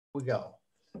We go.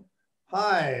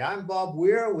 Hi, I'm Bob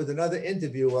Weir with another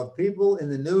interview of people in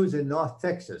the news in North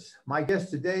Texas. My guest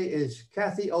today is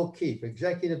Kathy O'Keefe,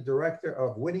 Executive Director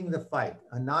of Winning the Fight,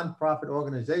 a nonprofit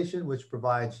organization which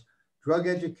provides drug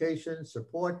education,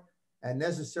 support, and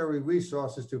necessary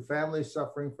resources to families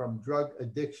suffering from drug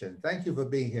addiction. Thank you for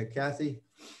being here, Kathy.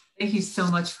 Thank you so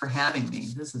much for having me.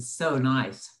 This is so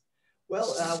nice.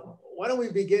 Well, why don't we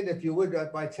begin, if you would,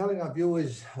 by telling our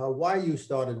viewers why you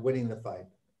started Winning the Fight.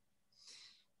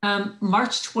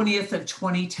 March 20th of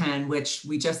 2010, which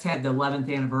we just had the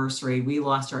 11th anniversary, we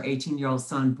lost our 18-year-old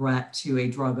son, Brett, to a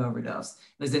drug overdose.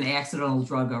 It was an accidental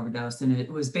drug overdose, and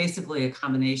it was basically a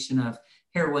combination of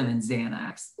heroin and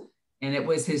Xanax. And it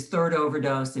was his third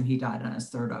overdose, and he died on his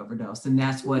third overdose. And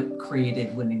that's what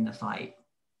created Winning the Fight.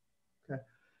 Okay.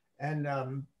 And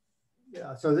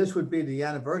yeah, so this would be the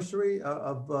anniversary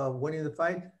of Winning the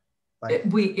Fight?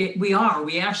 We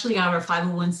actually got our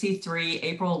 501c3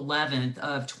 April 11th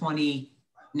of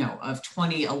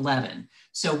 2011.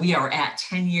 So we are at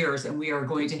 10 years and we are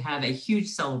going to have a huge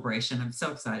celebration. I'm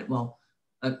so excited. Well,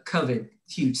 a COVID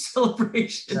huge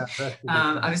celebration. Yeah,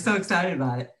 I'm so excited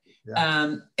about it.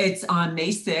 Yeah. It's on May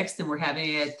 6th and we're having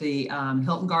it at the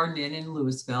Hilton Garden Inn in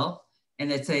Louisville.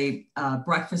 And it's a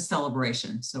breakfast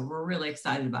celebration. So we're really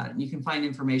excited about it. And you can find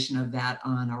information of that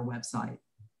on our website.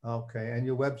 Okay, and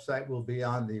your website will be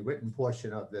on the written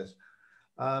portion of this.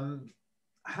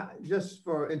 Just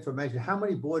for information, how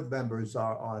many board members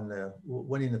are on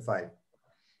Winning the Fight?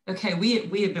 Okay,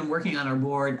 we have been working on our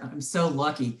board. I'm so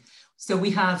lucky. So we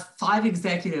have 5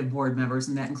 executive board members,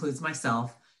 and that includes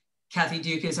myself. Kathy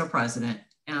Duke is our president.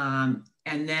 And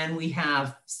then we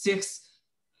have 6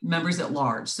 members at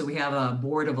large. So we have a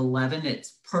board of 11.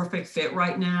 It's perfect fit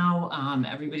right now.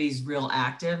 Everybody's real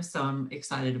active, so I'm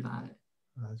excited about it.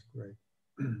 That's great.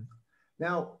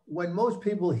 Now, when most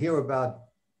people hear about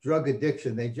drug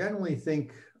addiction, they generally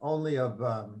think only of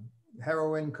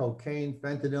heroin, cocaine,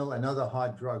 fentanyl, and other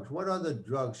hard drugs. What other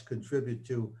drugs contribute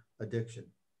to addiction?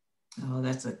 Oh,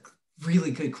 that's a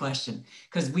really good question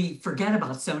because we forget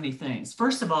about so many things.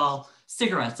 First of all,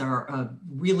 cigarettes are a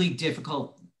really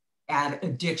difficult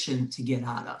addiction to get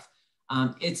out of.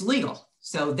 It's legal,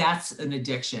 so that's an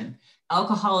addiction.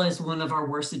 Alcohol is one of our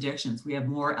worst addictions. We have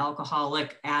more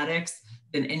alcoholic addicts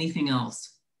than anything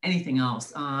else. It's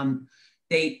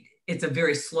a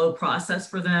very slow process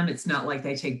for them. It's not like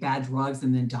they take bad drugs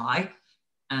and then die.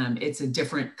 It's a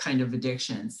different kind of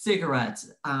addiction.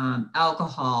 Cigarettes,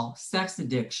 alcohol, sex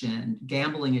addiction,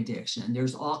 gambling addiction.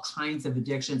 There's all kinds of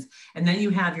addictions. And then you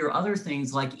have your other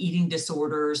things like eating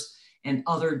disorders and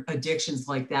other addictions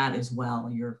like that as well,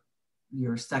 your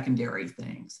secondary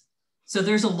things. So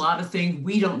there's a lot of things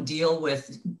we don't deal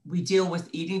with. We deal with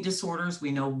eating disorders.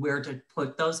 We know where to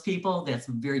put those people. That's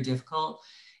very difficult.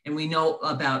 And we know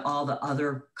about all the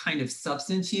other kind of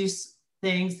substance use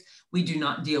things. We do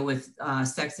not deal with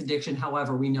sex addiction.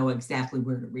 However, we know exactly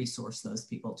where to resource those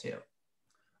people to.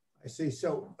 I see.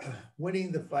 So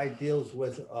Winning the Fight deals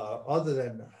with, other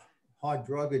than hard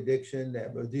drug addiction,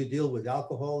 do you deal with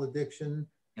alcohol addiction?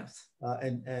 Yes.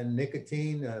 And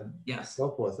nicotine, yes,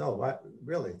 so forth. Oh,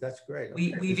 really? That's great.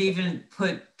 Okay. We've even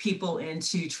put people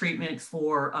into treatment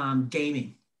for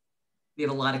gaming. We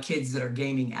have a lot of kids that are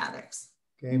gaming addicts.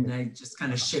 And they just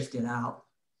kind of shift it out.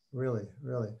 Really,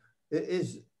 really. It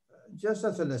is, just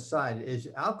as an aside, is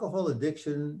alcohol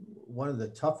addiction one of the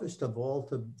toughest of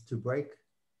all to break?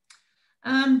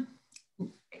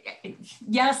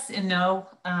 Yes and no.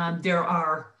 There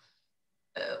are.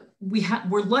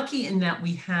 We're lucky in that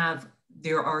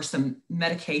there are some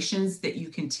medications that you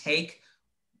can take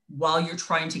while you're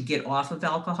trying to get off of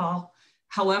alcohol.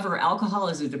 However, alcohol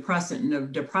is a depressant, and a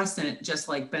depressant, just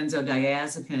like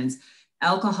benzodiazepines,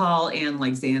 alcohol and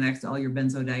like Xanax, all your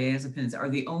benzodiazepines are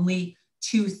the only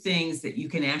 2 things that you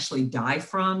can actually die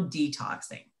from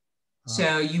detoxing.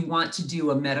 So you want to do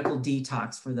a medical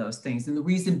detox for those things. And the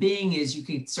reason being is you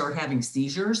could start having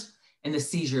seizures, and the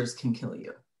seizures can kill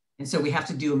you. And so we have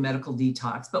to do a medical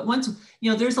detox. But once,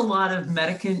 there's a lot of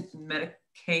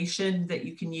medication that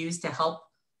you can use to help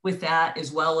with that,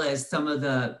 as well as some of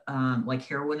the like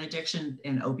heroin addiction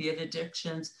and opiate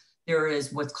addictions. There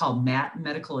is what's called MAT,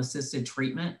 medical assisted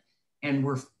treatment. And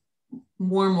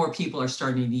more and more people are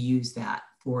starting to use that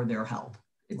for their help.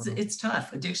 It's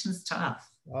tough. Addiction's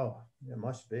tough. Oh, it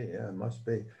must be. Yeah, it must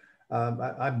be.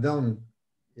 I've known,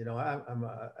 I'm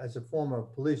as a former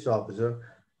police officer,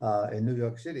 in New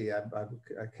York City, I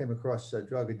came across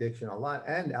drug addiction a lot,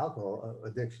 and alcohol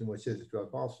addiction, which is a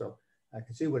drug also. I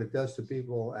can see what it does to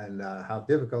people and how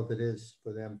difficult it is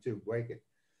for them to break it.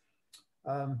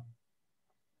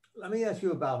 Let me ask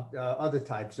you about other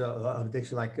types of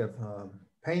addiction, like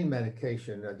pain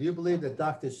medication. Do you believe that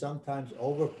doctors sometimes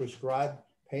overprescribe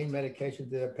pain medication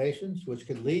to their patients, which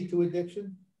could lead to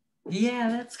addiction? Yeah,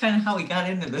 that's kind of how we got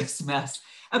into this mess.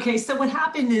 Okay, so what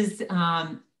happened is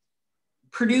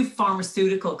Purdue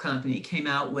Pharmaceutical Company came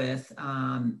out with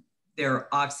their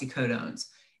oxycodones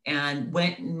and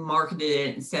went and marketed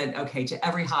it and said, okay, to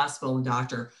every hospital and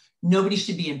doctor, nobody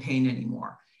should be in pain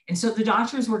anymore. And so the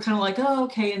doctors were kind of like, oh,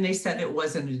 okay. And they said it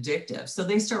wasn't addictive. So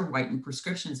they started writing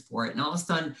prescriptions for it. And all of a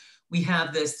sudden we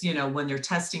have this, you know, when they're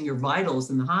testing your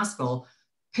vitals in the hospital,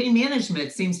 pain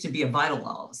management seems to be a vital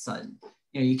all of a sudden.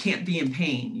 You know, you can't be in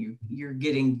pain. You're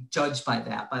getting judged by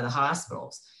that, by the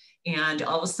hospitals. And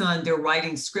all of a sudden they're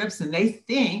writing scripts and they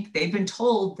think they've been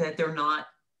told that they're not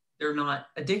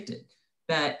addicted,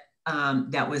 that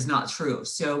that was not true.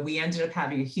 So we ended up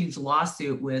having a huge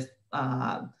lawsuit with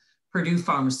Purdue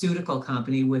Pharmaceutical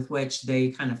Company, with which they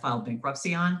kind of filed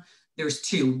bankruptcy on. There's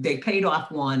two. They paid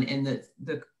off one, and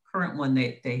the current one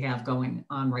they have going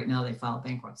on right now, they filed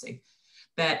bankruptcy.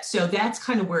 So that's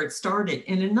kind of where it started.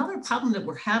 And another problem that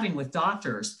we're having with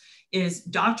doctors is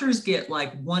doctors get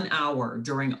like 1 hour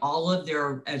during all of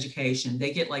their education.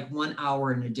 They get like 1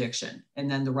 hour in addiction, and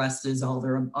then the rest is all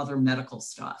their other medical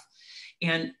stuff.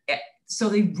 And so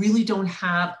they really don't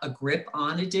have a grip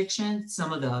on addiction.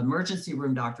 Some of the emergency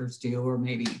room doctors do, or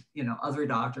maybe, you know, other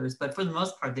doctors, but for the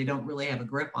most part, they don't really have a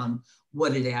grip on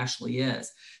what it actually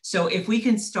is. So if we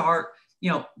can start, you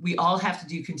know, we all have to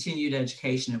do continued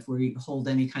education if we hold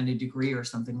any kind of degree or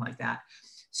something like that.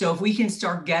 So if we can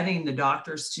start getting the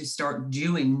doctors to start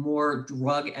doing more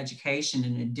drug education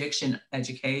and addiction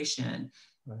education,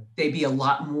 right, they'd be a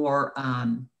lot more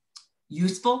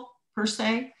useful per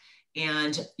se.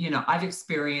 And, you know, I've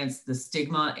experienced the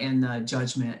stigma and the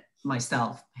judgment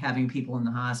myself, having people in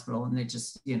the hospital, and they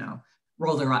just, you know,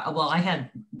 roll their eyes. Well, I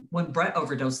had, when Brett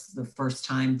overdosed the first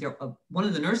time, one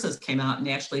of the nurses came out and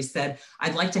actually said,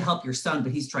 I'd like to help your son,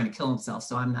 but he's trying to kill himself,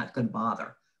 so I'm not going to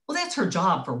bother. Well, that's her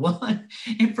job, for one.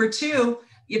 And for two,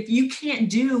 if you can't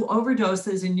do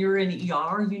overdoses and you're in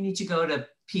ER, you need to go to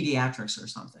pediatrics or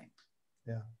something.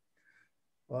 Yeah.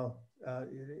 Well,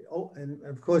 and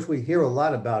of course, we hear a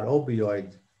lot about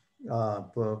opioid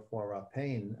for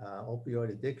pain,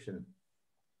 opioid addiction.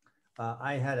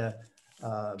 I had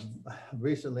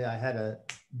recently I had a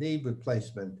knee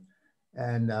replacement,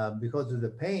 and because of the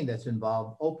pain that's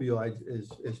involved, opioids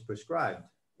is prescribed.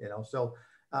 You know, so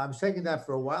I was taking that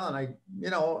for a while, and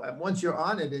you know, once you're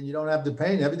on it and you don't have the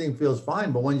pain, everything feels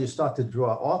fine. But when you start to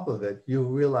draw off of it, you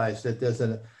realize that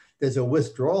there's a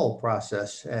withdrawal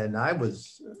process, and I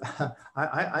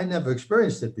I never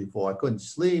experienced it before. I couldn't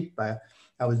sleep.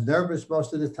 I was nervous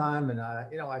most of the time, and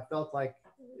you know, I felt like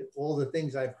all the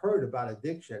things I've heard about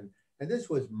addiction, and this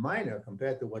was minor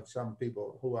compared to what some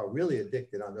people who are really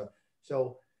addicted on.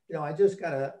 So, you know, I just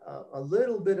got a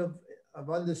little bit of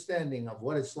understanding of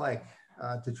what it's like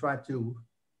to try to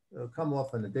come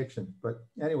off an addiction. But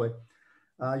anyway,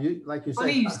 like you said,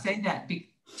 funny you say that.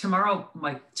 Tomorrow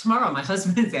my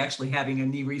husband is actually having a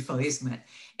knee replacement,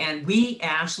 and we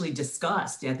actually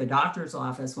discussed at the doctor's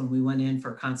office when we went in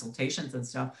for consultations and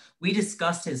stuff, we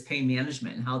discussed his pain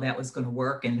management and how that was going to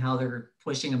work and how they're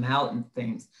pushing him out and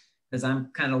things. Because I'm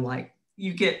kind of like,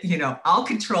 you get, you know, I'll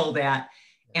control that.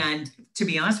 And to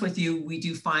be honest with you, we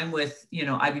do fine with, you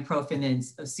know, ibuprofen and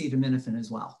acetaminophen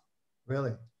as well.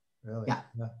 Really? Yeah.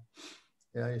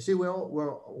 Yeah. You see,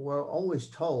 we're always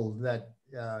told that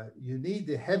you need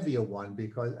the heavier one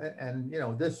because, and you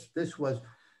know, this was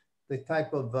the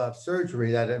type of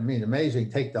surgery that, I mean,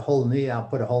 amazing, take the whole knee out,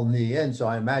 put a whole knee in. So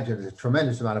I imagine it's a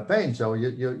tremendous amount of pain. So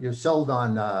you're sold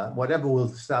on whatever will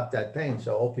stop that pain.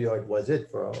 So opioid was it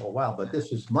for a while, but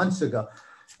this was months ago.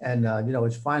 And, you know,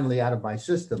 it's finally out of my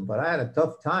system, but I had a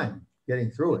tough time getting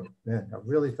through it. Man, a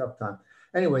really tough time.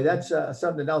 Anyway, that's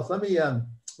something else. Let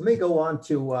me go on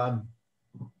to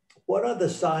what are the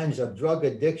signs of drug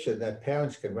addiction that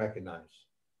parents can recognize?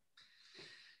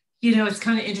 You know, it's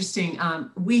kind of interesting.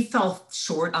 We fell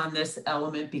short on this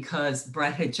element because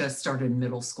Brett had just started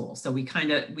middle school. So we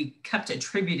kept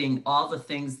attributing all the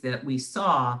things that we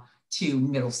saw to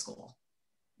middle school,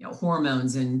 you know,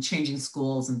 hormones and changing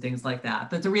schools and things like that.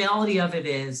 But the reality of it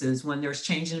is when there's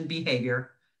change in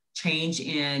behavior, change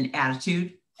in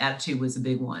attitude was a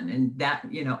big one. And that,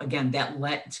 you know, again, that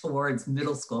led towards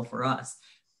middle school for us.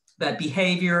 But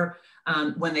behavior,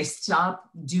 when they stop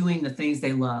doing the things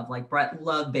they love, like Brett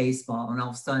loved baseball, and all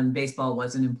of a sudden baseball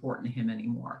wasn't important to him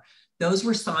anymore. Those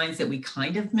were signs that we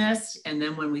kind of missed. And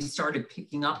then when we started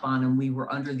picking up on them, we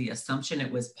were under the assumption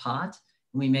it was pot.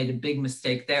 And we made a big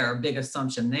mistake there, a big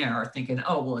assumption there, thinking,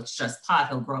 oh, well, it's just pot,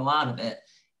 he'll grow out of it.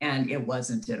 And it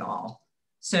wasn't at all.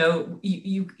 So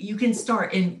you can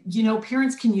start, and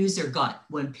parents can use their gut.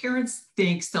 When parents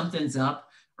think something's up,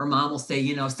 or mom will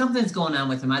say, something's going on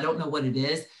with them, I don't know what it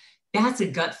is. That's a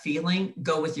gut feeling.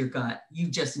 Go with your gut. You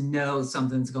just know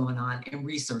something's going on, and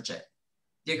research it.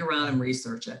 Dig around and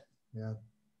research it. Yeah,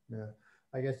 yeah.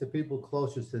 I guess the people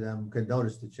closest to them can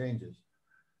notice the changes.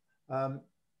 How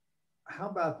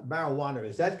about marijuana?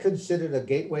 Is that considered a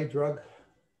gateway drug?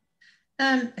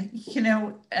 Um, you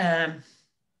know, um,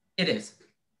 it is.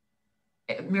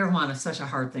 Marijuana is such a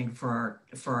hard thing for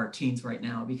our teens right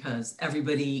now, because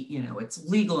everybody, it's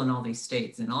legal in all these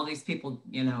states, and all these people,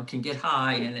 can get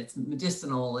high, and it's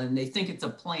medicinal, and they think it's a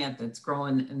plant that's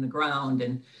growing in the ground,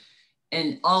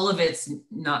 and all of it's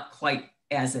not quite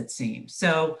as it seems.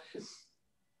 So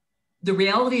the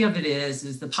reality of it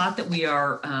is the pot that we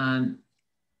are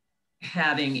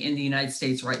having in the United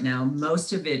States right now,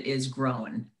 most of it is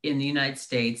grown in the United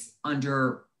States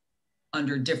under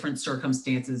different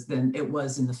circumstances than it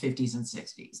was in the 50s and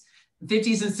 60s. The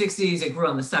 50s and 60s, it grew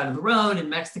on the side of the road in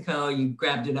Mexico. You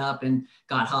grabbed it up and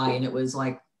got high, and it was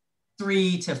like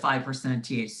 3 to 5%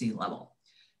 THC level.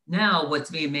 Now what's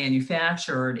being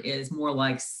manufactured is more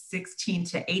like 16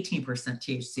 to 18%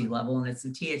 THC level, and it's the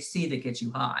THC that gets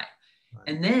you high. Right.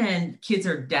 And then kids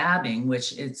are dabbing,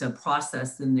 which it's a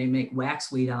process, and they make wax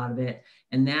weed out of it,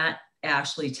 and that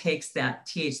actually takes that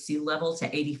THC level to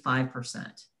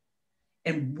 85%.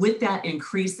 And with that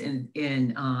increase in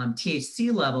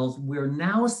THC levels, we're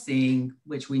now seeing,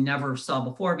 which we never saw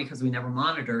before because we never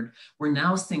monitored, we're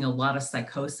now seeing a lot of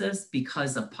psychosis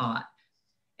because of pot.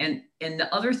 And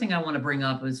the other thing I want to bring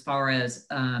up as far as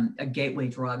a gateway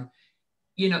drug,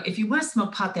 if you want to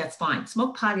smoke pot, that's fine.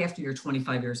 Smoke pot after you're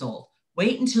 25 years old.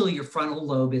 Wait until your frontal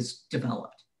lobe is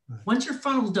developed. Right. Once your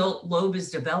frontal lobe is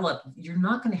developed, you're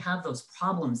not going to have those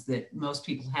problems that most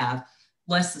people have,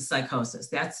 less the psychosis.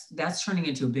 That's turning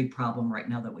into a big problem right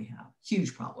now that we have.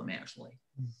 Huge problem, actually.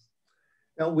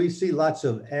 Now, we see lots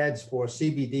of ads for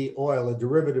CBD oil, a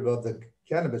derivative of the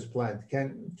cannabis plant.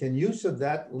 Can use of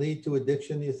that lead to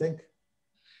addiction, do you think?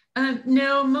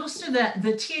 No, most of that,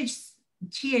 the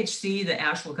THC, the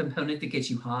actual component that gets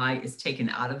you high, is taken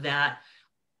out of that.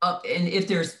 And if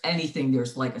there's anything,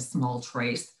 there's like a small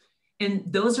trace. And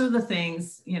those are the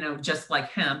things, just like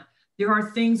hemp, there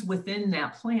are things within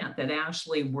that plant that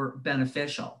actually were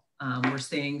beneficial. We're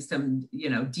seeing some,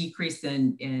 decrease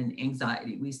in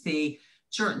anxiety. We see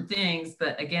certain things,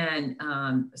 but again,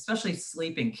 especially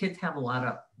sleeping, kids have a lot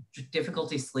of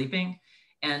difficulty sleeping,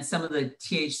 and some of the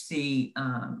THC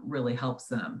really helps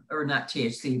them, or not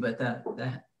THC, but the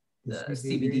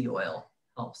CBD oil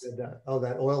helps.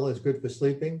 That oil is good for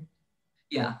sleeping?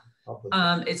 Yeah.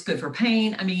 It's good for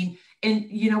pain. I mean, and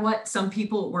you know what? Some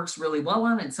people it works really well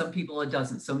on, and some people it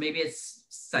doesn't. So maybe it's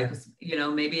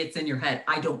maybe it's in your head.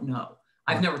 I don't know.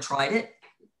 I've never tried it.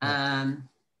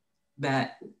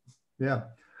 But yeah.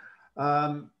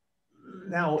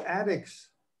 Now, addicts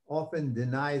often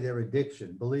deny their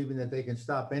addiction, believing that they can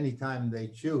stop anytime they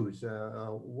choose.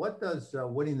 What does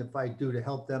Winning the Fight do to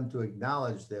help them to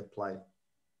acknowledge their plight?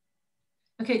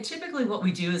 Okay, typically what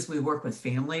we do is we work with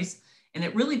families, and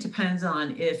it really depends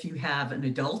on if you have an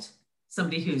adult,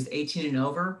 somebody who's 18 and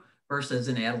over, versus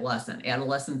an adolescent.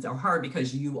 Adolescents are hard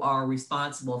because you are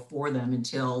responsible for them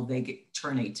until they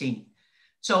turn 18.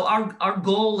 So our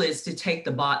goal is to take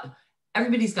the bottom.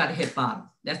 Everybody's got to hit bottom.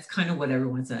 That's kind of what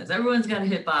everyone says. Everyone's got to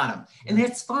hit bottom, and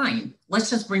that's fine. Let's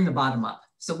just bring the bottom up.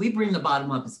 So we bring the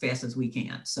bottom up as fast as we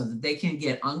can so that they can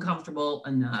get uncomfortable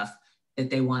enough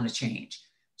that they want to change.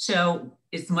 So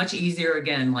it's much easier,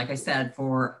 again, like I said,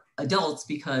 for adults,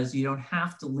 because you don't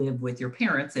have to live with your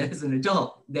parents as an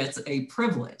adult. That's a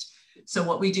privilege. So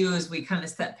what we do is we kind of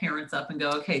set parents up and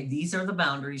go, okay, these are the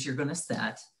boundaries you're going to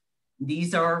set.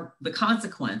 These are the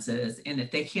consequences. And if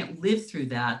they can't live through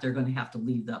that, they're going to have to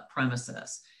leave the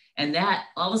premises. And that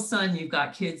all of a sudden you've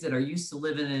got kids that are used to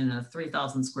living in a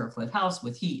 3,000 square foot house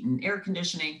with heat and air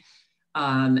conditioning,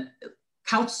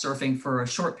 couch surfing for a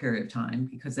short period of time,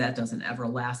 because that doesn't ever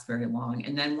last very long.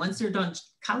 And then once they're done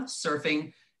couch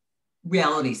surfing,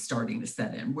 reality's starting to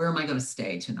set in. Where am I going to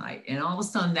stay tonight? And all of a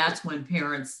sudden, that's when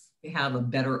parents have a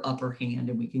better upper hand,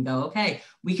 and we can go, okay,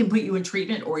 we can put you in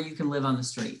treatment, or you can live on the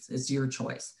streets. It's your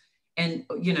choice. And,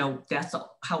 that's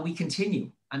how we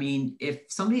continue. I mean, if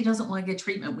somebody doesn't want to get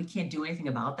treatment, we can't do anything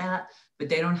about that, but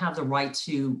they don't have the right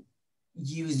to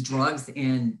use drugs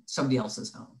in somebody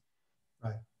else's home.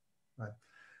 Right.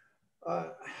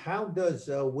 How does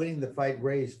Winning the Fight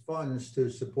raise funds to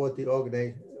support the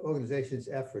organization's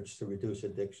efforts to reduce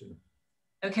addiction?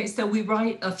 Okay, so we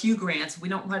write a few grants. We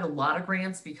don't write a lot of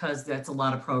grants because that's a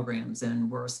lot of programs, and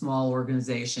we're a small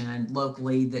organization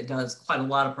locally that does quite a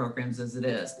lot of programs as it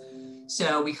is.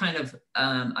 So we kind of,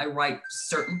 I write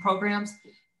certain programs,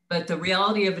 but the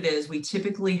reality of it is we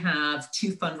typically have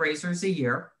 2 fundraisers a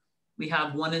year. We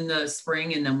have one in the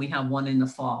spring and then we have one in the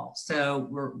fall.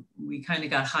 So we kind of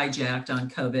got hijacked on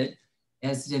COVID,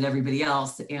 as did everybody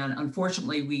else. And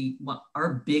unfortunately,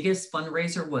 our biggest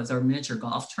fundraiser was our miniature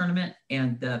golf tournament,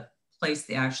 and the place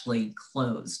actually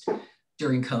closed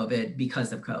during COVID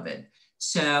because of COVID.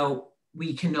 So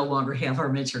we can no longer have our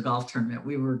miniature golf tournament.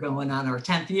 We were going on our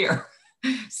 10th year.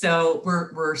 So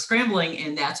we're scrambling,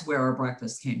 and that's where our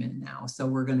breakfast came in now. So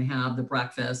we're going to have the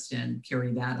breakfast and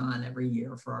carry that on every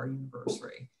year for our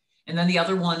anniversary. And then the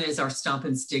other one is our Stump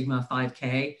and Stigma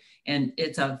 5K, and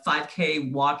it's a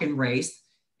 5K walk and race.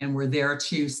 And we're there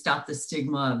to stop the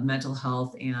stigma of mental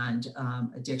health and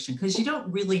addiction, because you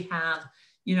don't really have,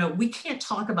 we can't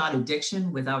talk about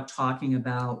addiction without talking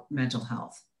about mental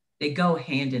health. They go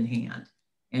hand in hand,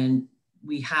 and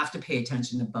we have to pay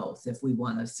attention to both if we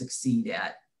want to succeed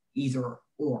at either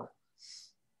or.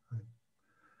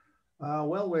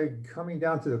 Well, we're coming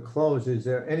down to the close. Is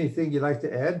there anything you'd like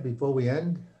to add before we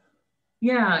end?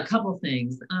 Yeah, a couple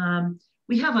things.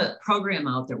 We have a program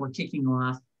out that we're kicking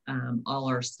off. All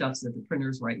our stuff's at the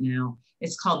printers right now.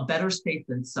 It's called Better Safe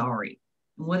Than Sorry.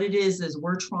 And what it is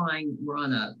we're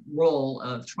on a roll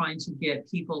of trying to get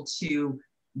people to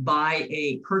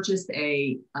purchase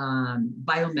a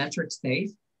biometric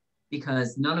safe,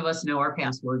 because none of us know our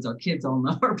passwords. Our kids all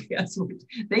know our passwords.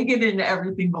 They get into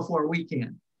everything before we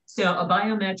can. So a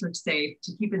biometric safe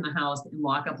to keep in the house and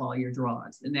lock up all your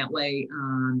drugs. And that way,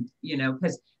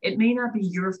 because it may not be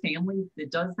your family that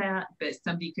does that, but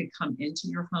somebody could come into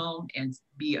your home and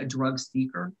be a drug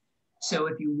seeker. So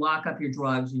if you lock up your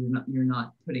drugs, you're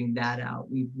not putting that out.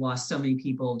 We've lost so many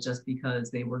people just because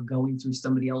they were going through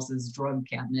somebody else's drug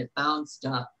cabinet, found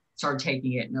stuff, started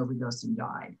taking it, and overdosed and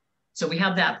died. So we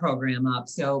have that program up.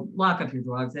 So lock up your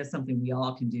drugs. That's something we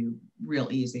all can do real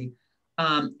easy.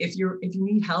 If you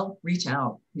need help, reach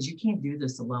out, because you can't do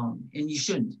this alone, and you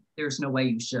shouldn't. There's no way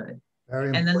you should.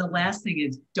 And then the last thing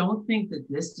is, don't think that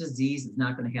this disease is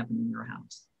not going to happen in your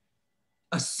house.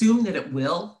 Assume that it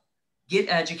will. Get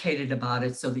educated about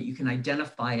it so that you can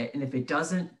identify it. And if it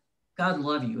doesn't, God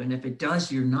love you. And if it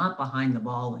does, you're not behind the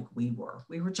ball like we were.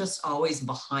 We were just always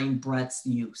behind Brett's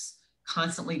use,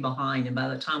 constantly behind. And by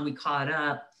the time we caught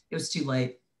up, it was too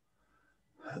late.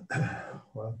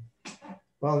 Well,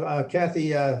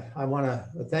 Kathy, I want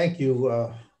to thank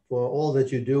you for all that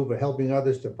you do for helping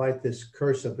others to fight this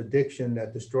curse of addiction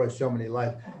that destroys so many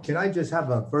lives. Can I just have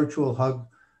a virtual hug?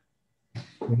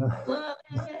 Love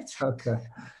it. Okay.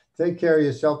 Take care of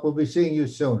yourself. We'll be seeing you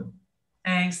soon.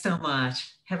 Thanks so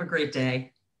much. Have a great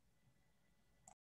day.